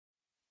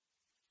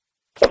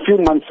few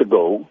months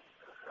ago,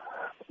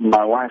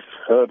 my wife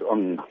heard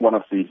on one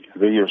of the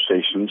radio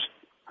stations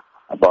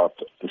about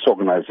this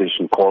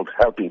organization called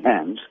Helping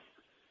Hands,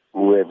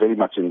 who were very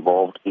much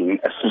involved in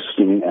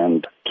assisting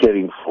and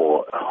caring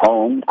for a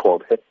home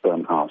called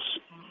Hepburn House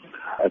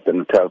at the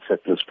Natal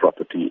Settlers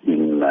property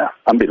in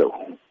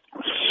Umbilo.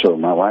 So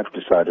my wife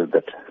decided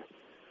that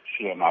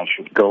she and I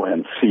should go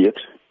and see it.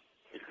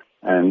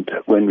 And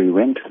when we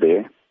went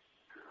there,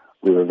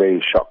 we were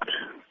very shocked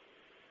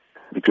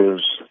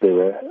because there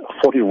were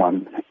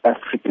 41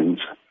 Africans,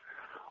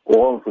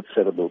 all with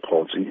cerebral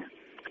palsy,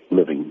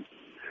 living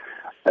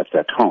at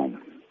that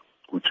home,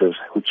 which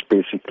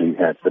basically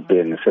had the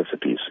bare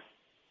necessities.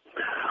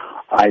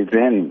 I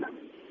then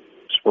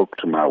spoke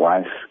to my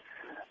wife,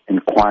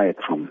 inquired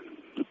from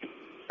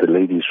the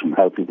ladies from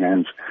Helping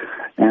Hands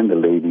and the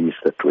ladies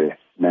that were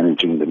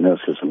managing the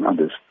nurses and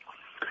others,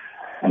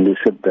 and they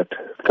said that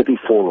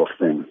 34 of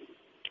them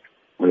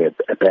were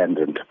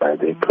abandoned by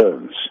their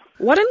parents.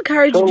 What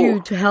encouraged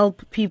you to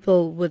help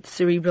people with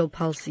cerebral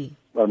palsy?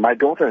 Well, my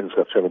daughter has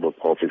got cerebral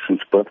palsy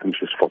since birth, and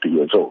she's 40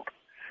 years old.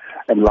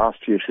 And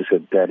last year she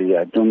said, "Daddy,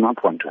 I do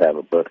not want to have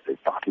a birthday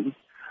party.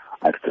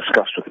 I've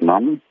discussed with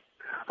Mom.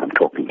 I'm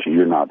talking to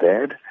you now,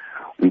 Dad.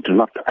 I do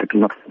not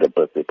want a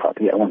birthday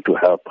party. I want to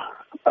help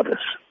others."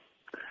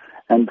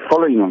 And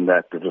following on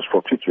that, it was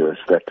fortuitous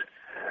that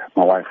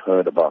my wife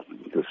heard about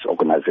this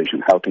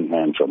organization, Helping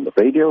Hands, on the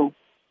radio.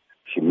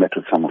 She met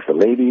with some of the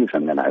ladies,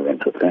 and then I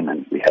went with them,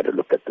 and we had a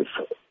look at this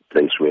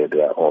place where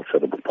they are all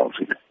cerebral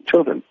palsy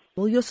children.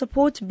 Will your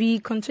support be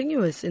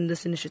continuous in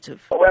this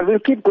initiative? Well, we'll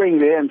keep going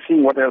there and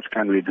seeing what else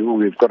can we do.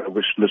 We've got a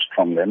wish list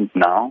from them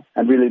now,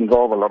 and we'll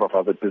involve a lot of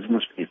other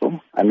business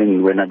people. I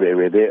mean, when they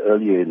were there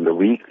earlier in the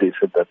week, they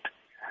said that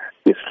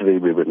yesterday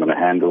we were going to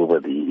hand over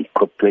the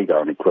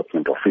playground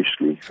equipment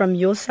officially. From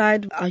your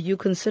side, are you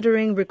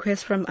considering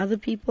requests from other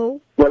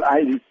people? Well,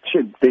 I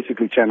should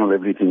basically channel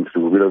everything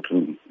through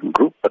Willowton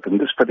Group, but in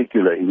this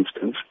particular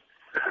instance,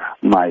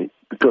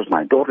 because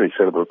my daughter is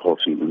cerebral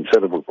palsy, and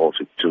cerebral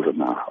palsy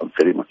children are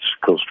very much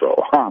close to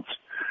our hearts,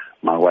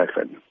 my wife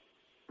and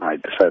I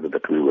decided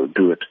that we will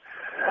do it